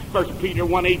 1 Peter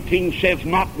 1:18 says,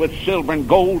 not with silver and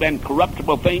gold and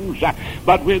corruptible things,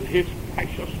 but with his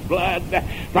precious blood.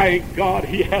 Thank God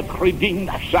he hath redeemed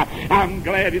us. I'm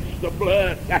glad it's the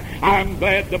blood. I'm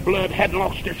glad the blood had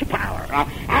lost its power.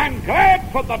 I'm glad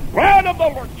for the blood of the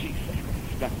Lord Jesus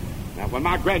Christ. Now, when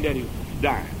my granddaddy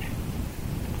died,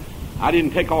 I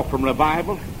didn't take off from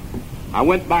revival. I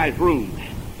went by his room.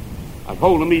 I was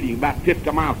holding a meeting about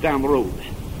 50 miles down the road.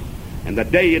 And the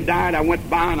day he died, I went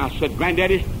by and I said,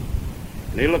 Granddaddy.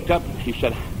 And he looked up and he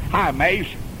said, hi, Maze.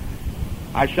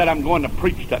 I said, I'm going to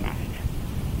preach tonight.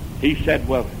 He said,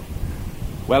 well,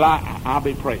 I'll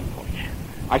be praying for you.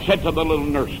 I said to the little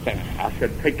nurse there, I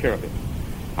said, take care of him.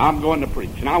 I'm going to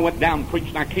preach. And I went down and preached,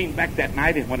 and I came back that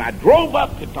night, and when I drove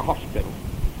up at the hospital,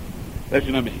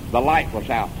 listen to me, the light was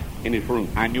out in his room.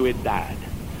 I knew he'd died.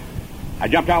 I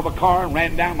jumped out of the car and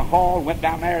ran down the hall, went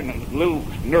down there, and a little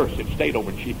nurse had stayed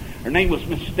over. Her name was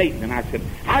Miss Staten, and I said,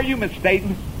 how are you, Miss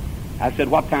Staten? I said,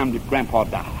 what time did Grandpa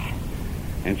die?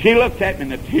 And she looked at me,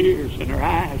 and the tears in her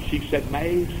eyes, she said,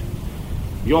 Maze,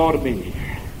 you ought to have been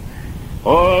here.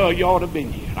 Oh, you ought to have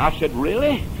been here. I said,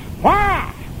 really?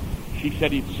 Why? She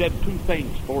said he'd said 2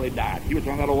 things before he died. He was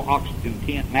on that old oxygen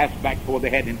tent, and that's back before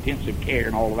they had intensive care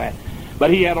and all of that.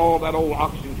 But he had all that old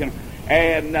oxygen tent.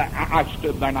 And I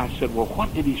stood there and I said, well,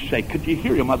 what did he say? Could you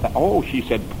hear him? Oh, she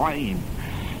said, plain.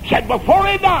 Said, before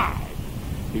he died,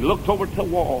 he looked over to the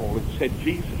wall and said,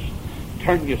 Jesus,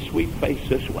 turn your sweet face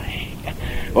this way.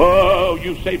 Oh,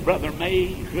 you say, Brother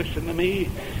Mays, listen to me.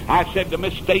 I said to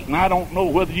Miss Staten, I don't know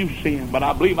whether you see him, but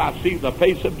I believe I see the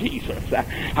face of Jesus.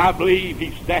 I believe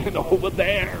he's standing over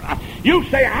there. You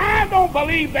say, I don't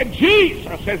believe that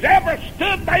Jesus has ever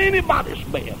stood by anybody's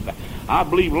bed. I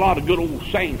believe a lot of good old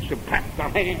saints have clapped their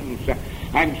hands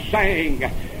and sang,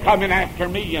 coming after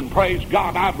me, and praise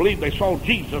God, I believe they saw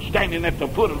Jesus standing at the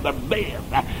foot of the bed.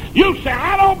 You say,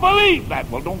 I don't believe that.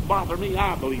 Well, don't bother me.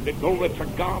 I believe it. Glory to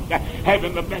God,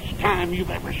 having the best time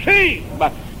you've ever seen.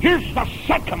 But here's the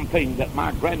second thing that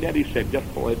my granddaddy said just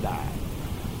before he died.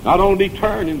 Not only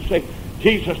turn and say,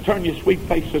 Jesus, turn your sweet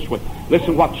face this way.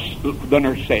 Listen what the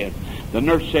nurse said. The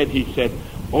nurse said, he said,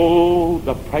 oh,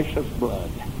 the precious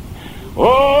blood.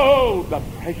 Oh, the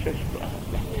precious blood.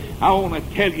 I want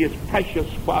to tell you it's precious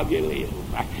while you live.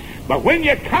 But when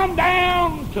you come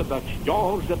down to the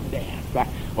jaws of death,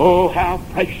 oh, how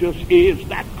precious is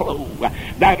that flow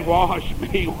that washed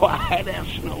me white as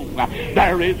snow.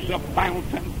 There is a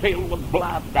fountain filled with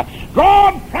blood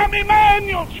drawn from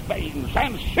Emmanuel's veins,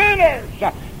 and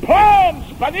sinners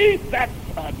plunged beneath that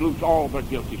blood lose all their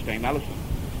guilty stain. Now listen.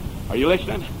 Are you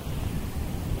listening?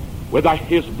 With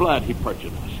his blood he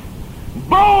purchased us.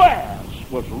 Boaz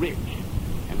was rich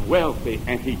and wealthy,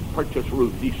 and he purchased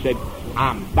Ruth. He said,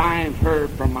 I'm buying her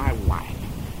for my wife.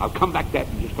 I'll come back to that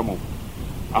in just a moment.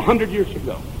 100 years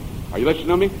ago. Are you listening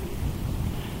to me?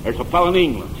 There's a fellow in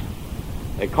England.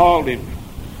 They called him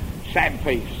Sad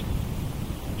Face.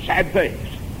 Sad Face.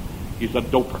 He's a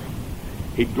doper.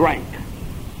 He drank.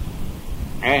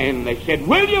 And they said,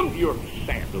 William, you're a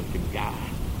sad-looking guy.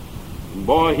 And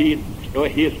boy,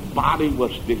 his body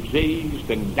was diseased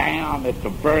and down at the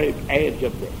very edge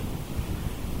of death.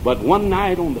 But one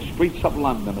night on the streets of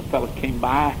London, a fellow came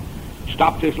by,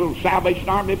 stopped his little Salvation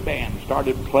Army band,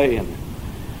 started playing.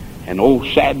 And old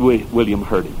Sad William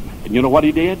heard him. And you know what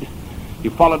he did? He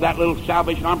followed that little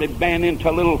Salvation Army band into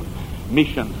a little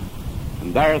mission.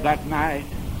 And there that night,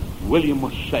 William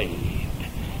was saved.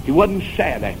 He wasn't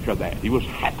sad after that. He was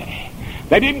happy.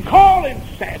 They didn't call him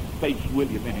Sad-Faced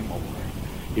William anymore.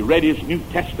 He read his New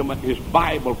Testament, his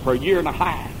Bible, for a year and a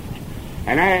half.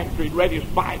 And after he'd read his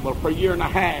Bible for a year and a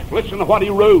half, listen to what he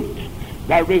wrote.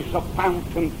 There is a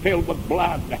fountain filled with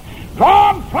blood,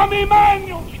 drawn from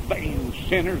Emmanuel's veins.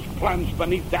 Sinners plunged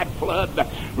beneath that flood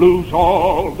lose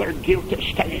all their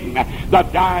guilty stain. The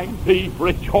dying thief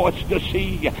rejoiced to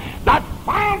see that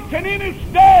fountain in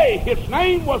his day. His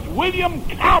name was William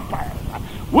Cowper.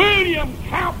 William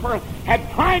Cowper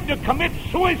had tried to commit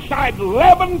suicide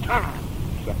 11 times.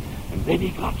 And then he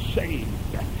got saved.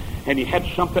 And he had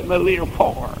something to live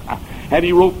for. And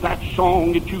he wrote that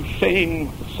song that you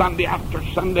sing Sunday after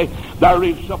Sunday. There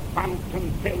is a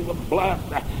fountain filled with blood.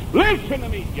 Listen to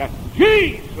me.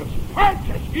 Jesus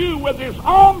purchased you with his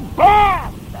own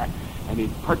blood. And he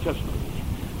purchased me.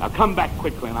 Now come back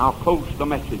quickly and I'll close the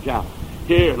message out.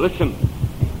 Here, listen.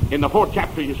 In the 4th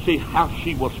chapter you see how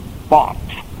she was bought.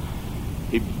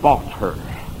 He bought her.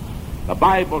 The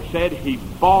Bible said he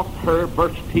bought her,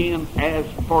 verse 10, as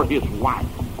for his wife.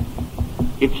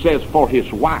 It says for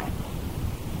his wife.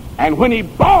 And when he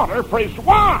bought her for his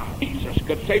wife, Jesus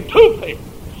could say 2 things.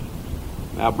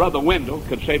 Now, Brother Wendell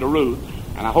could say to Ruth,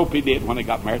 and I hope he did when they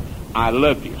got married, I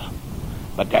love you.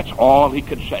 But that's all he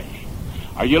could say.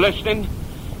 Are you listening?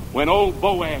 When old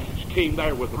Boaz came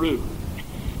there with Ruth,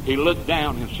 he looked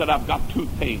down and said, I've got 2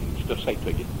 things to say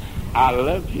to you. I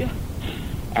love you,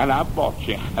 and I bought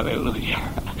you. Hallelujah.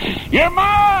 You're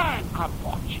mine. I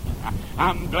bought you.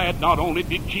 I'm glad not only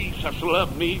did Jesus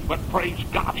love me, but praise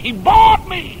God, he bought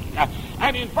me.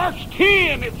 And in verse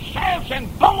 10 it says,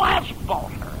 and Boaz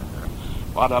bought her.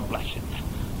 What a blessing.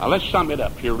 Now let's sum it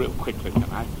up here real quickly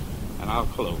tonight, and I'll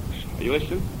close. Are you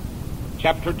listening?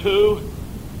 Chapter 2,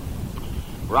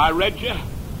 where I read you.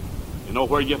 You know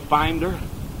where you find her?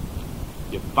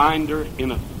 You find her in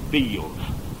a field.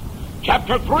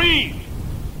 Chapter 3,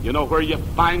 you know where you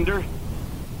find her?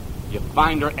 You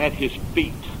find her at his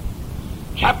feet.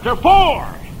 Chapter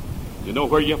 4, you know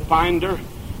where you find her?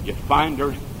 You find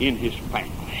her in his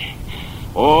family.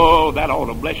 Oh, that ought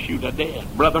to bless you to death,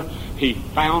 brother. He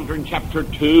found her in chapter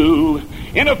 2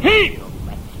 in a field.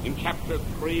 In chapter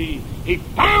 3, he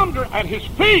found her at his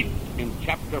feet. In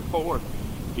chapter 4,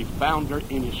 he found her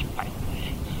in his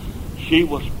family. She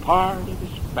was part of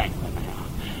his family now.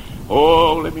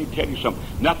 Oh, let me tell you something.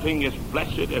 Nothing as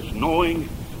blessed as knowing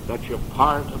that you're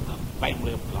part of the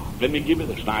family of God. Let me give you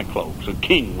this and I close. A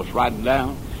king was riding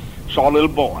down, saw a little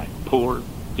boy, poor,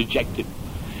 dejected.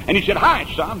 And he said,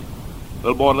 hi, son. The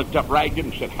little boy looked up ragged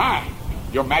and said, hi,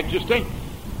 your majesty.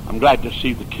 I'm glad to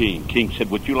see the king. King said,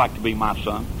 would you like to be my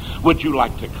son? Would you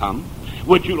like to come?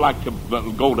 Would you like to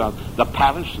go to the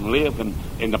palace and live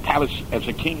in the palace as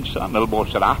a king's son? The little boy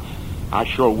said, I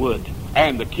sure would.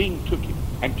 And the king took him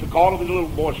and took all of his little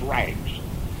boy's rags.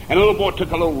 And the little boy took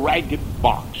a little ragged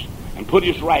box and put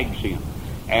his rags in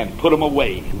and put them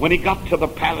away. When he got to the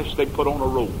palace, they put on a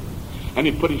robe. And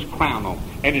he put his crown on,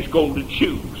 and his golden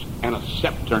shoes, and a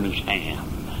scepter in his hand.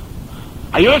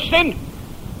 Are you listening?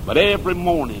 But every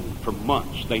morning for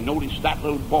months, they noticed that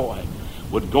little boy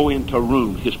would go into a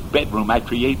room, his bedroom,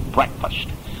 after he ate breakfast.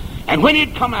 And when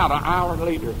he'd come out an hour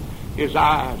later, his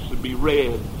eyes would be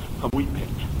red from weeping.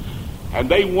 And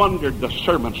they wondered, the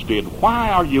servants did,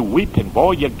 why are you weeping,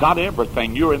 boy? You got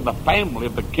everything. You're in the family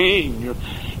of the king.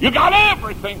 You got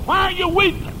everything. Why are you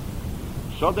weeping?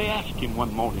 So they asked him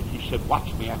one morning. He said,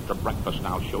 watch me after breakfast and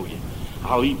I'll show you.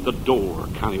 I'll leave the door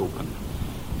kind of open.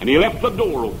 And he left the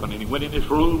door open, and he went in his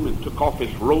room and took off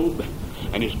his robe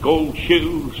and his gold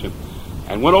shoes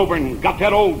and went over and got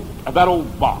that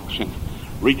old box and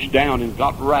reached down and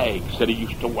got rags that he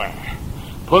used to wear.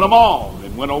 Put them on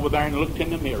and went over there and looked in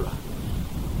the mirror.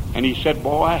 And he said,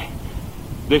 boy,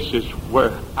 this is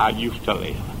where I used to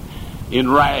live.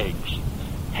 In rags.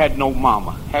 Had no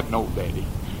mama, had no daddy,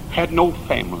 had no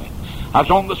family. I was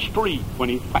on the street when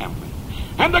he found me.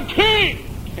 And the king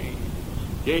came,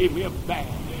 gave me a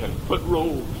bath and put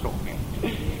robes on me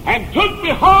and took me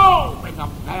home, and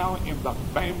I'm now in the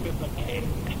family of the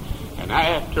king. And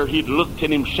after he'd looked at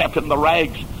himself in the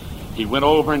rags, he went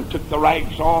over and took the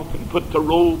rags off and put the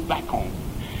robe back on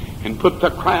and put the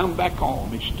crown back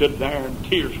on. He stood there and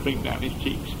tears streamed down his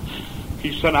cheeks.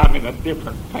 He said, I'm in a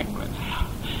different family now.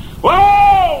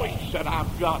 Whoa! He said,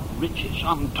 I've got riches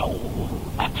untold.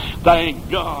 Thank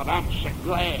God, I'm so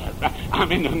glad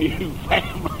I'm in a new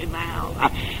family now.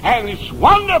 And it's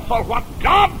wonderful what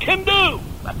God can do.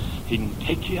 He can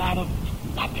take you out of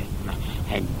nothing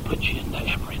and put you into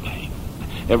everything.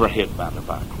 Every head bowed and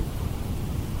back.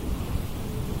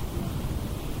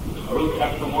 Ruth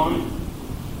chapter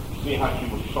 1, see how she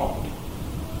was taught.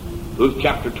 Ruth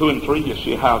chapter 2 and 3, you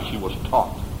see how she was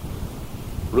taught.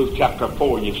 Ruth chapter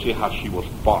 4, you see how she was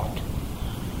bought.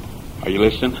 Are you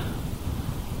listening?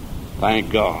 Thank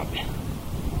God.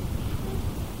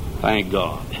 Thank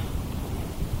God.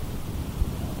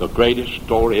 The greatest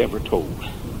story ever told.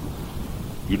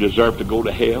 You deserve to go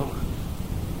to hell,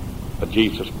 but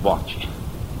Jesus bought you.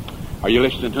 Are you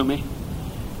listening to me?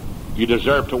 You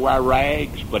deserve to wear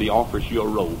rags, but he offers you a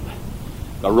robe.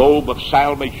 The robe of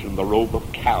salvation, the robe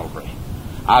of Calvary.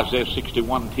 Isaiah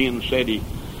 61:10 said he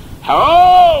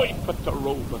put the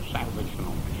robe of salvation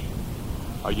on me.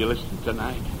 Are you listening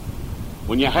tonight?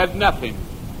 When you had nothing,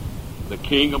 the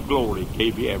King of Glory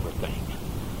gave you everything.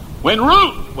 When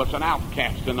Ruth was an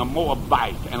outcast and a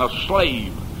Moabite and a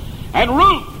slave, and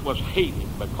Ruth was hated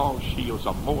because she was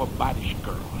a Moabitish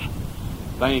girl,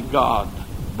 thank God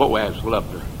Boaz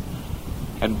loved her,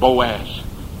 and Boaz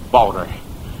bought her,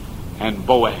 and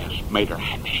Boaz made her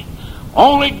happy.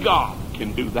 Only God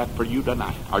can do that for you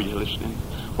tonight. Are you listening?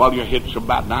 While your heads are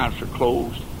bowed and eyes are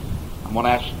closed, I'm going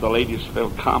to ask the ladies if they'll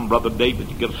come. Brother David,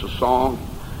 to give us a song.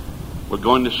 We're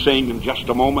going to sing in just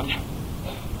a moment.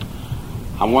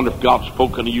 I wonder if God's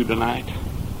spoken to you tonight.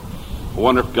 I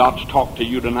wonder if God's talked to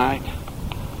you tonight.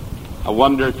 I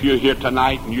wonder if you're here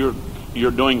tonight and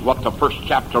you're doing what the first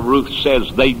chapter of Ruth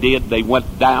says they did. They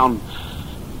went down,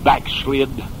 backslid,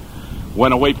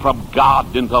 went away from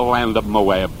God into the land of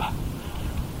Moab.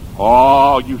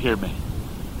 Oh, you hear me?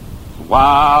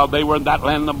 While they were in that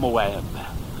land of Moab,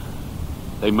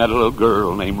 they met a little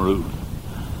girl named Ruth.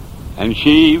 And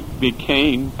she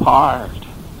became part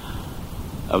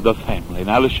of the family.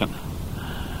 Now listen,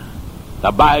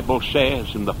 the Bible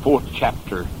says in the 4th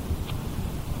chapter,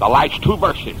 the last 2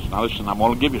 verses. Now listen, I'm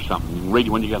going to give you something. You can read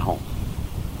it when you get home.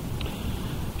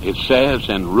 It says,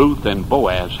 and Ruth and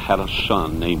Boaz had a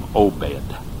son named Obed.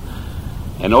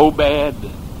 And Obed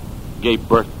gave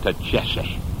birth to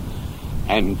Jesse.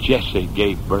 And Jesse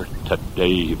gave birth to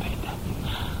David.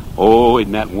 Oh,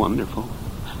 isn't that wonderful?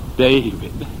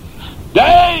 David,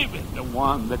 the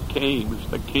one that came as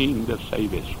the king to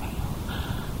save Israel.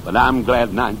 But I'm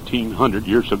glad 1900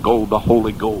 years ago the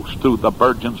Holy Ghost through the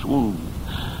virgin's womb,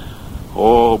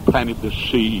 planted the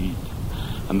seed,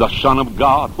 and the Son of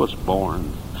God was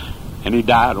born, and he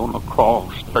died on the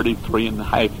cross 33 and a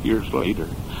half years later.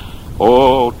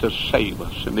 Oh, to save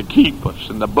us and to keep us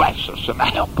and to bless us and to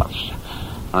help us.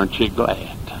 Aren't you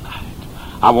glad tonight?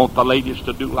 I want the ladies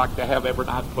to do like they have every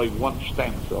night, play one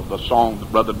stanza of the song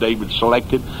that Brother David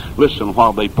selected. Listen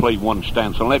while they play one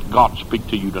stanza and let God speak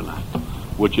to you tonight.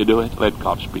 Would you do it? Let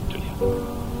God speak to you.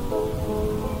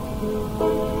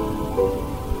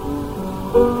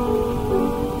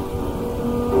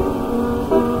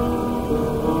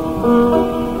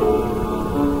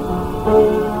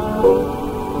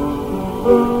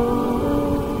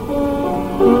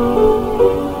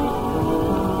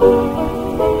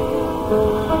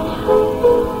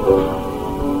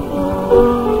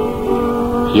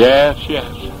 Yes, yes.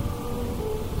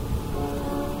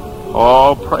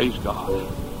 Oh, praise God.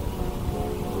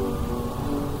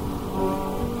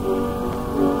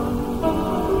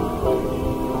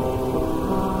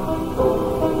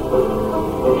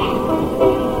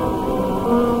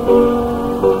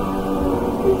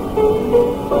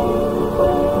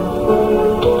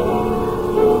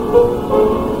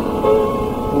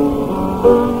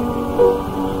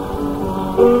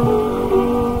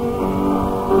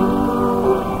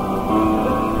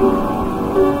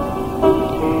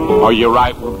 Are you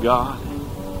right with God?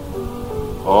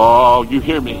 Oh, you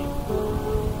hear me?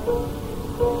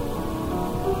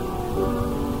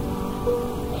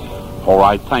 All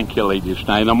right, thank you, ladies.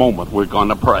 Now, in a moment, we're going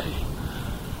to pray.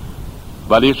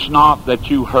 But it's not that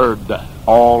you heard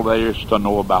all there is to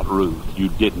know about Ruth. You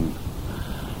didn't.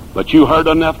 But you heard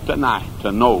enough tonight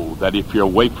to know that if you're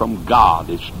away from God,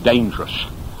 it's dangerous.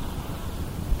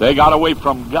 They got away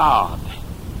from God.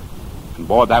 And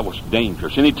boy, that was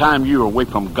dangerous. Anytime you're away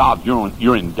from God,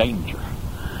 you're in danger.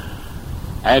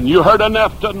 And you heard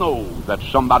enough to know that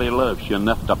somebody loves you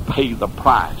enough to pay the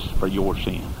price for your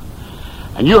sin.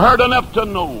 And you heard enough to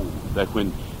know that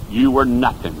when you were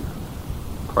nothing,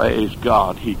 praise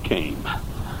God, He came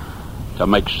to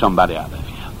make somebody out of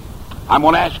you. I'm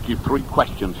going to ask you 3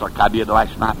 questions like I did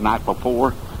last night and night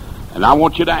before. And I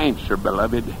want you to answer,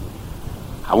 beloved.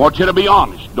 I want you to be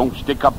honest. Don't stick up